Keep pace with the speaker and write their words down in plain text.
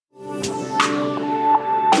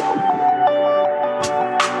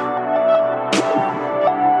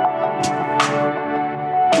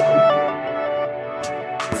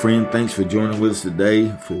friend. Thanks for joining with us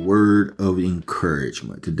today for Word of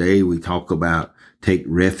Encouragement. Today we talk about take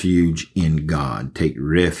refuge in God. Take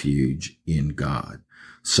refuge in God.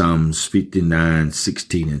 Psalms 59,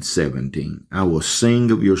 16 and 17. I will sing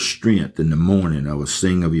of your strength in the morning. I will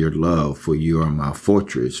sing of your love, for you are my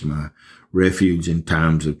fortress, my refuge in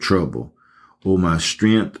times of trouble. O my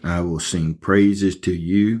strength, I will sing praises to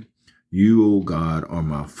you. You, O God, are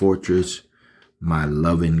my fortress, my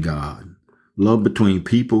loving God. Love between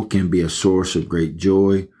people can be a source of great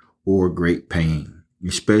joy or great pain,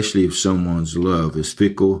 especially if someone's love is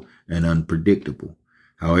fickle and unpredictable.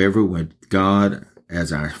 However, with God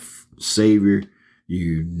as our Savior,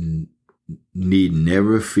 you need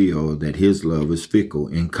never feel that His love is fickle.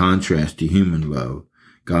 In contrast to human love,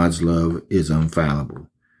 God's love is infallible.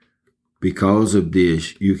 Because of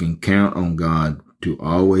this, you can count on God to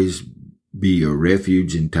always be your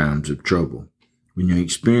refuge in times of trouble. When you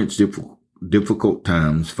experience difficult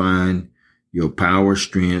times, find your power,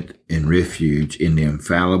 strength, and refuge in the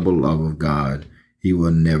infallible love of God. He will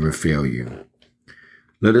never fail you.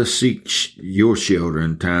 Let us seek your shelter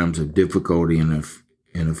in times of difficulty and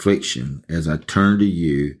affliction. As I turn to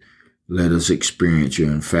you, let us experience your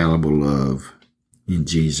infallible love in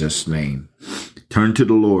Jesus' name. Turn to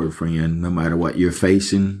the Lord, friend, no matter what you're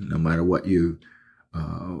facing, no matter what your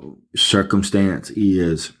circumstance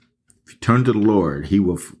is. If you turn to the Lord, you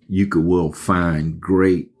will find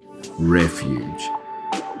great refuge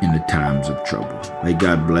in the times of trouble. May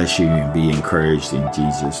God bless you and be encouraged in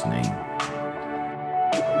Jesus' name.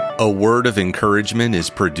 A Word of Encouragement is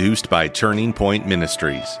produced by Turning Point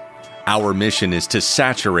Ministries. Our mission is to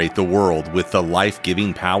saturate the world with the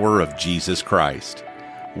life-giving power of Jesus Christ.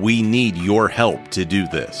 We need your help to do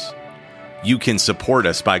this. You can support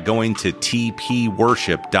us by going to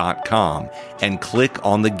tpworship.com and click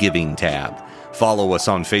on the Giving tab. Follow us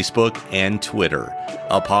on Facebook and Twitter.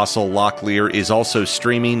 Apostle Locklear is also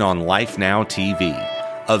streaming on Life Now TV.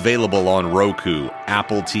 Available on Roku,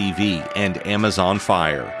 Apple TV, and Amazon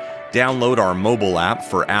Fire. Download our mobile app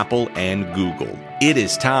for Apple and Google. It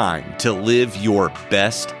is time to live your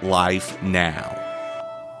best life now.